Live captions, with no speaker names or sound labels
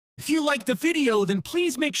you liked the video, then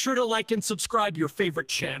please make sure to like and subscribe your favorite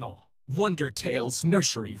channel, Wonder Tales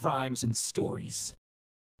Nursery Rhymes and Stories.